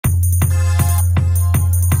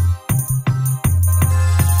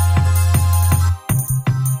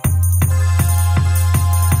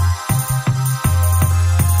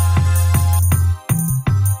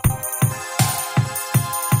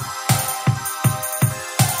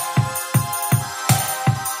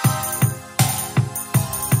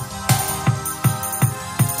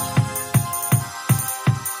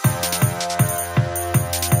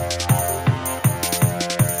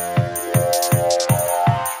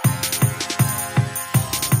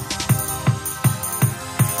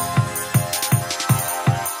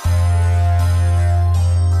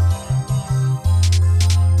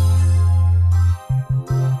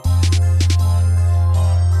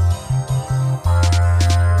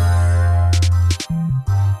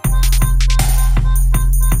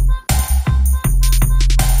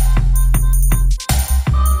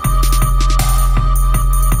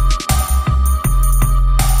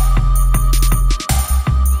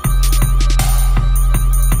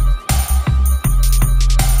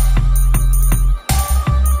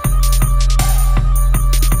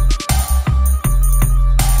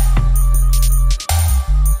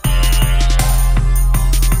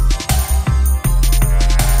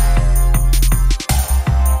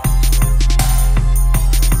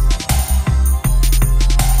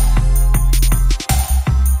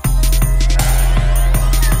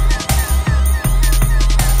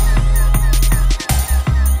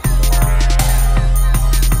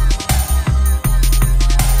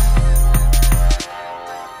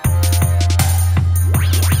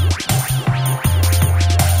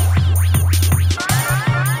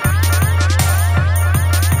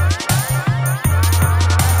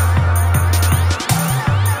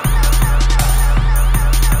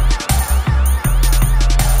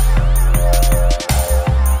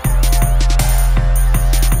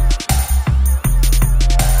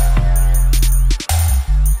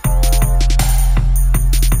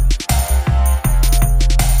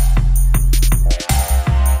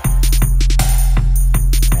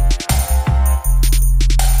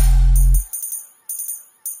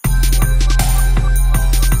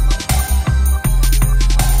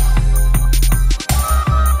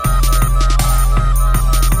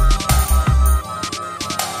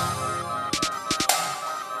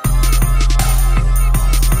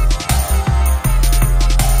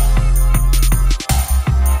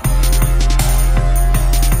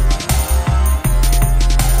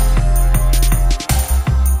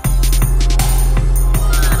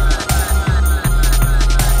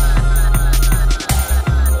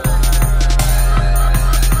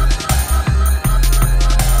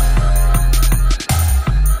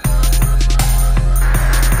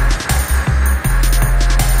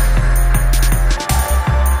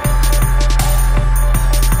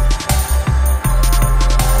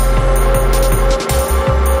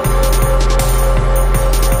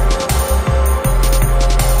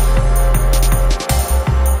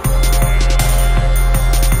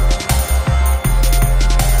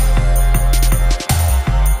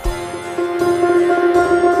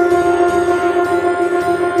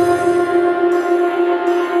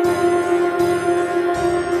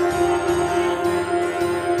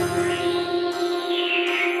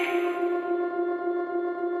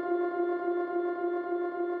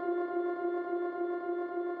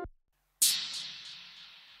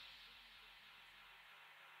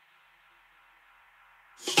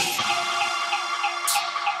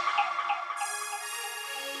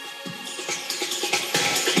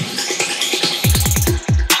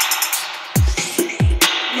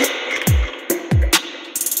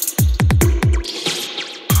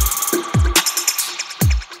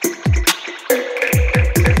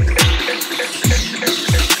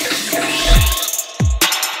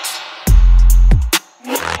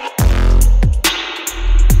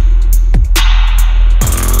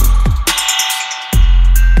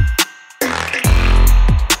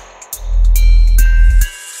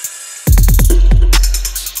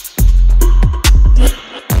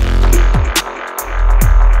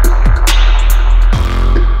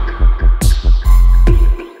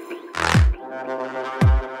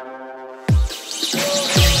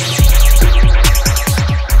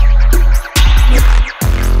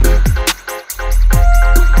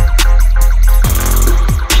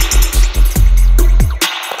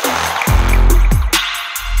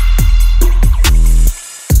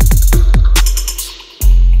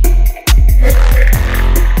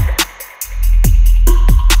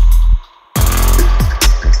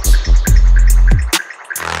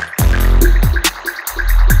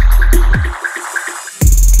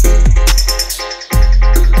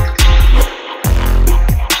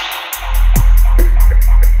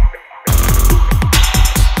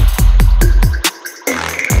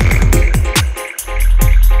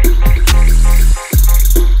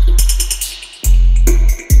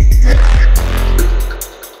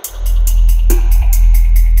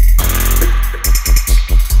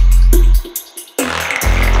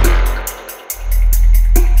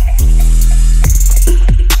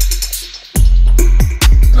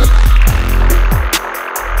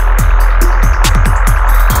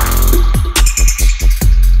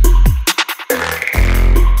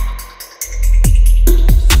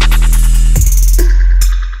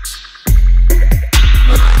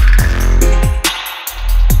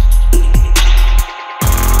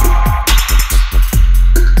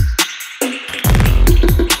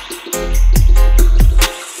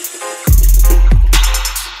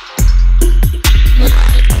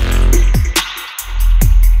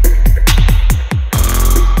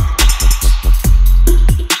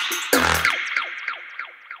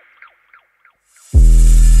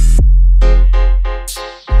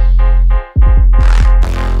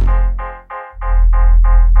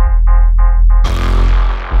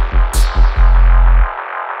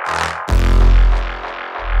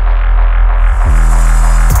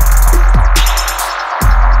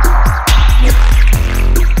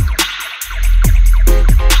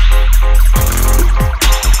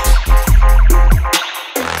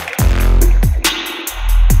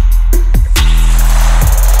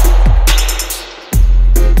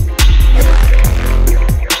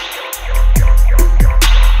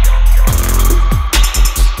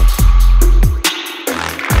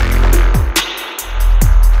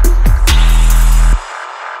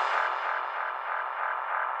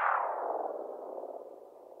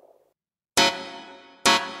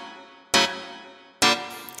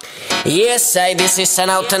Yes, this is an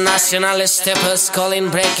international steppers calling,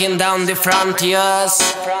 breaking down the frontiers.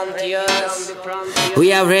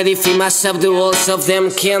 We are ready to mash up the walls of them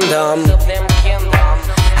kingdom.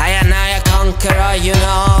 I and I a conqueror, you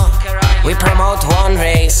know. We promote one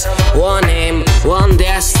race, one aim, one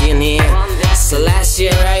destiny. Selassie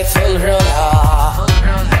rightful ruler.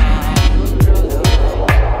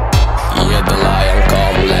 Yeah, the lion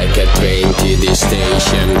come like a train to the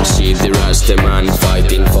station. See the Rasta man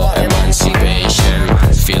fighting for emancipation.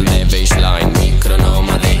 Feel the bassline,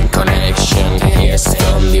 micronomadic connection. East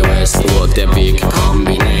from the west, what a big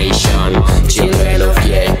combination. Children of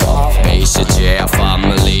Jacob, basically a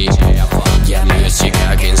family. Yeah, music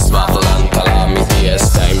against battle and calamity. It's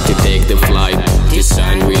time to take the flight,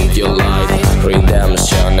 design with your light.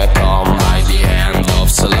 Redemption come by the hand of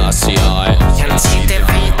Selassie. Can see the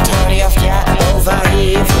victory of Jah over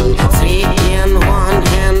evil. 3 in 1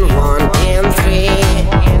 and 1 in 3.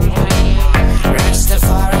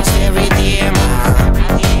 Rastafari is the redeemer.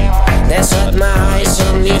 That's what my eyes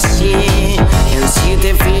only see. Can see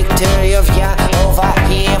the victory of Jah over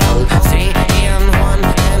evil. 3 in 1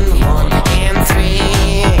 and 1 in 3.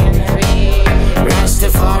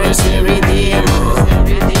 Rastafari is the redeemer.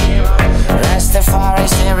 Rastafari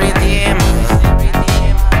is the redeemer.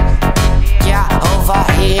 Jah over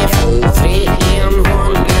evil. 3 in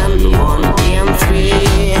 1 and 1 in 3.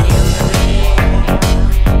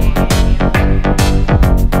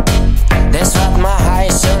 That's what my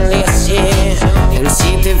eyes only see. And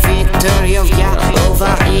see the victory of Jah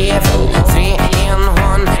over evil. 3 in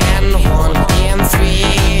 1 and 1 in 3.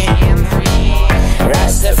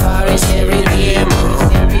 Rastafari is the redeemer.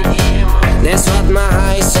 That's what my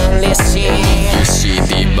eyes only see. You see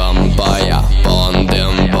the vampire, burn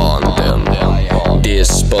them, burn them.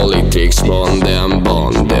 This politics, burn them,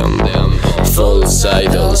 burn them. False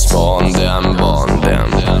idols, burn them, burn them.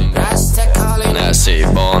 I say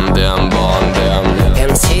burn them, burn them.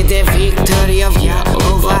 And see the victory of Jah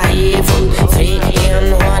over evil. 3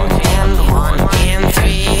 in 1 and 1 in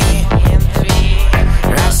 3.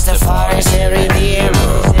 Rastafari is the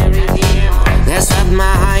redeemer. That's what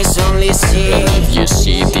my eyes only see. You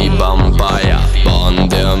see the vampire, burn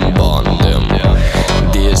them, burn them.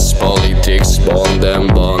 This politics, burn them,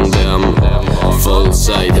 burn them. False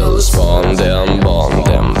idols, burn them, burn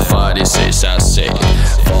them. Pharisees, I say,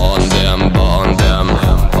 burn them, burn them.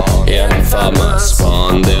 Infamous,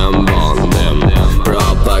 burn them, burn them.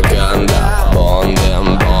 Propaganda, burn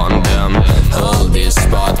them, burn them. All these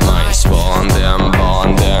bad minds, burn them,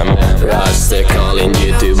 burn them. Rasta calling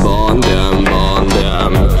you to burn them, burn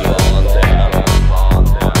them.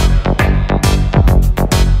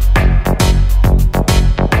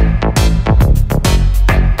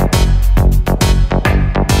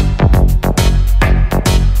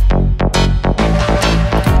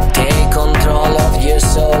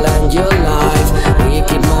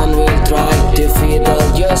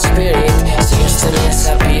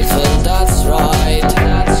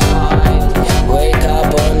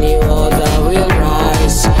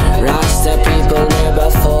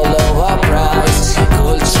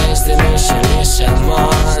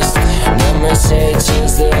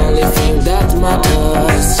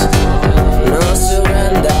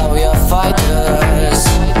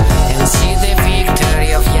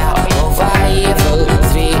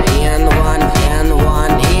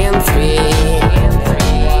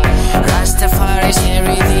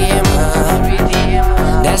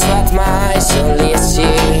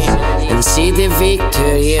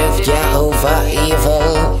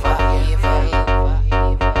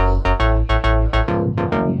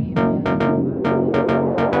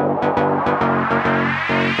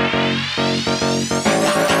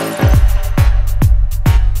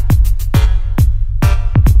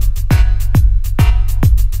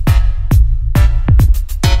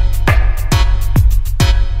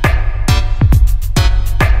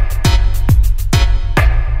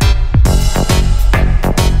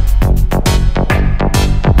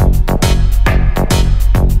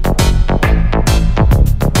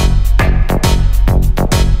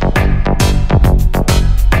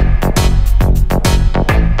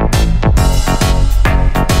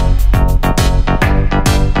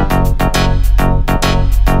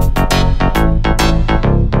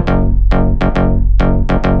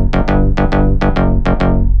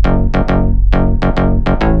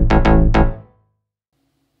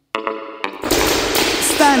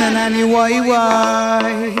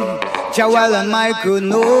 Jawal and Michael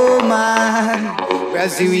Norman,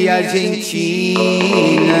 Brazil,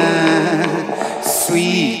 Argentina.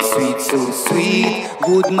 Sweet, sweet, so sweet.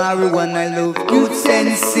 Good marijuana, I love good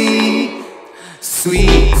sensei.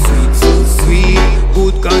 Sweet, sweet, so sweet.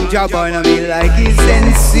 Good ganja burn on me like it's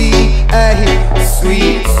NC. Hey,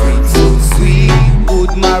 sweet, sweet, so sweet. Good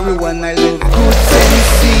marijuana, I love good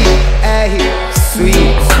Tennessee. Hey,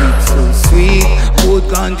 sweet, sweet, so sweet. Good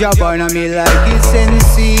ganja burn on me like it's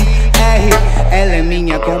NC. Hey, ela é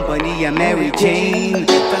minha companhia, Mary Jane.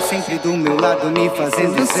 Tá sempre do meu lado me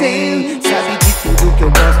fazendo zen. Sabe de tudo que eu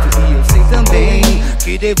gosto e eu sei também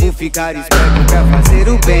que devo ficar esperto pra fazer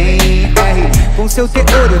o bem. Com seu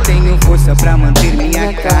teor eu tenho força pra manter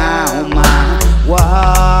minha calma.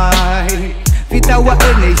 Why? Vital a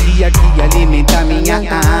energia que alimenta minha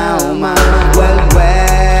alma. Well,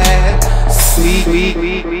 well, sweet.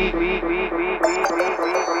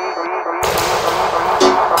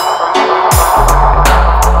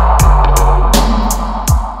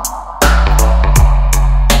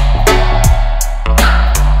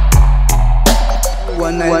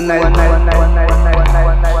 One night.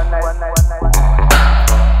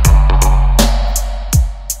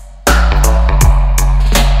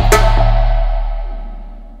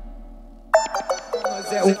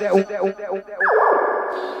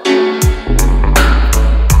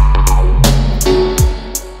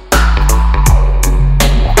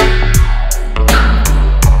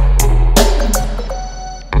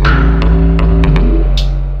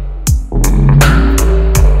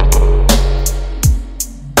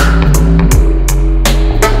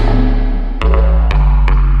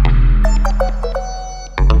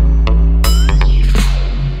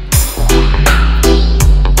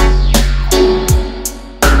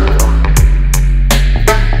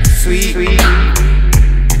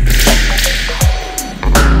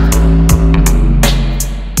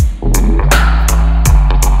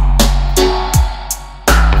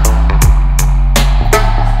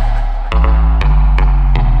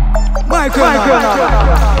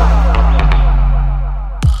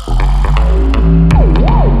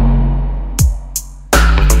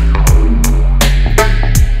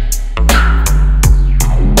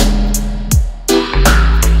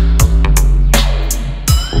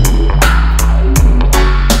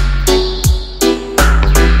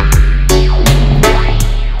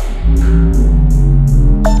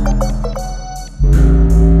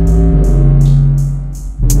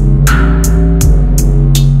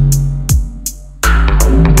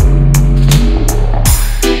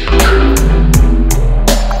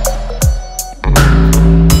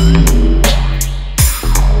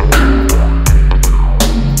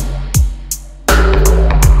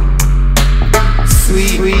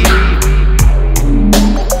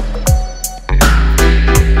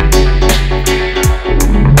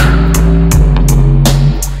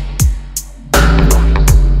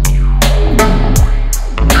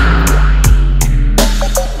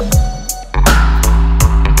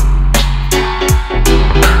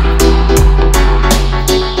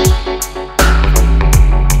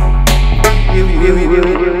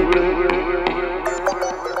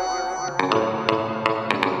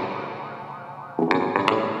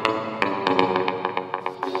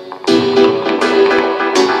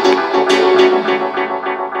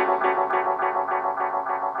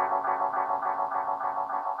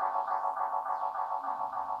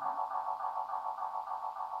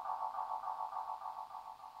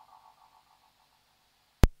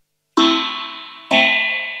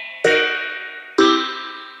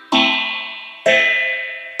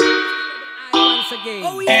 Again.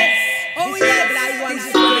 Oh yes, oh yes, I want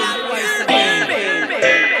to once again.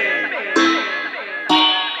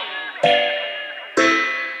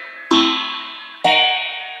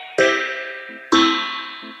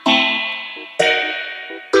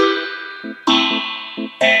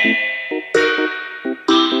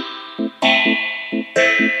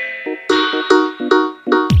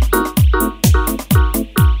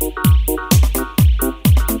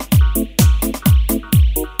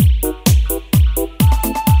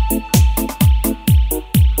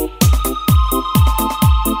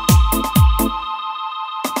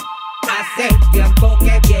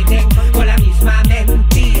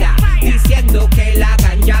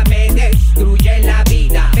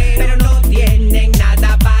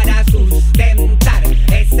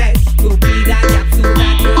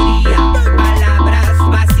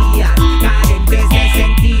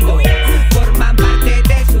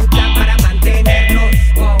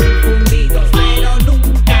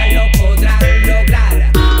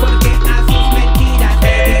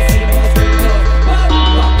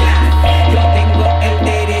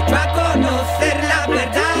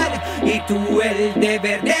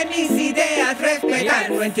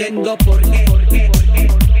 No entiendo por qué.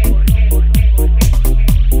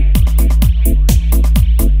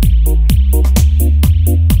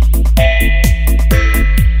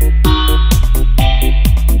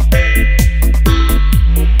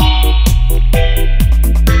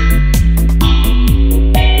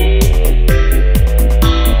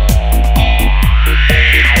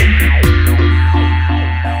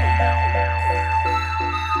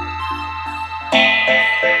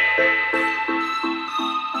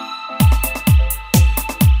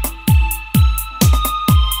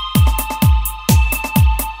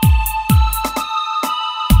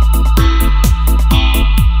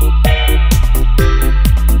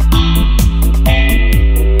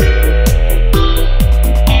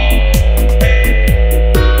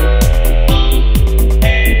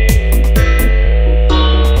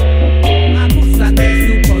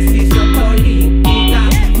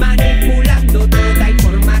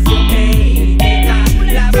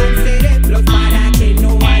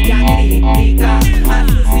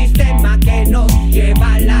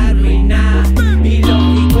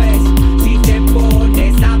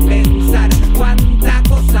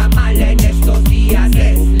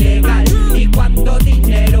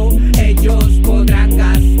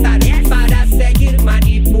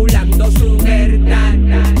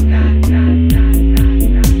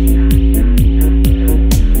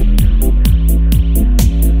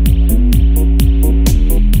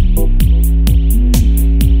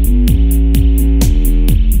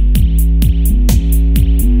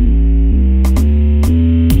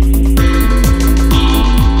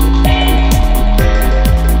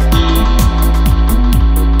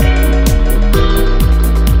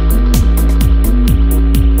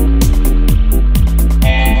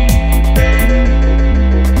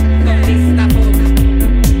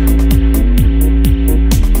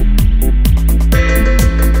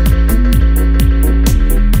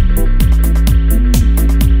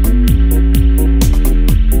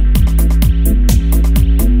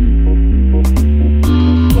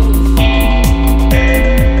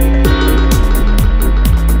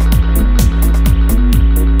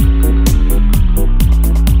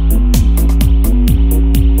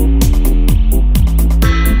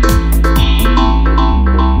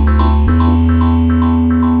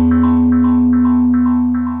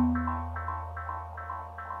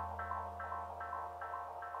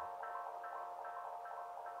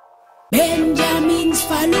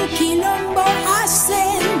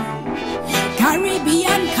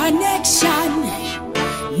 Caribbean connection.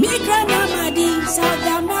 Micronomady, South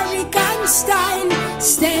American style.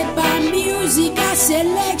 Step on music a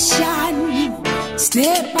selection.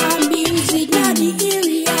 Step on music na the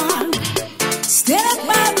area. Step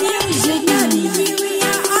on music na the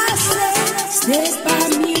area. I say. Step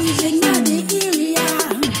on music na the area.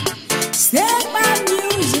 Step on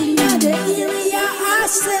music na the area. I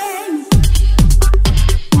say.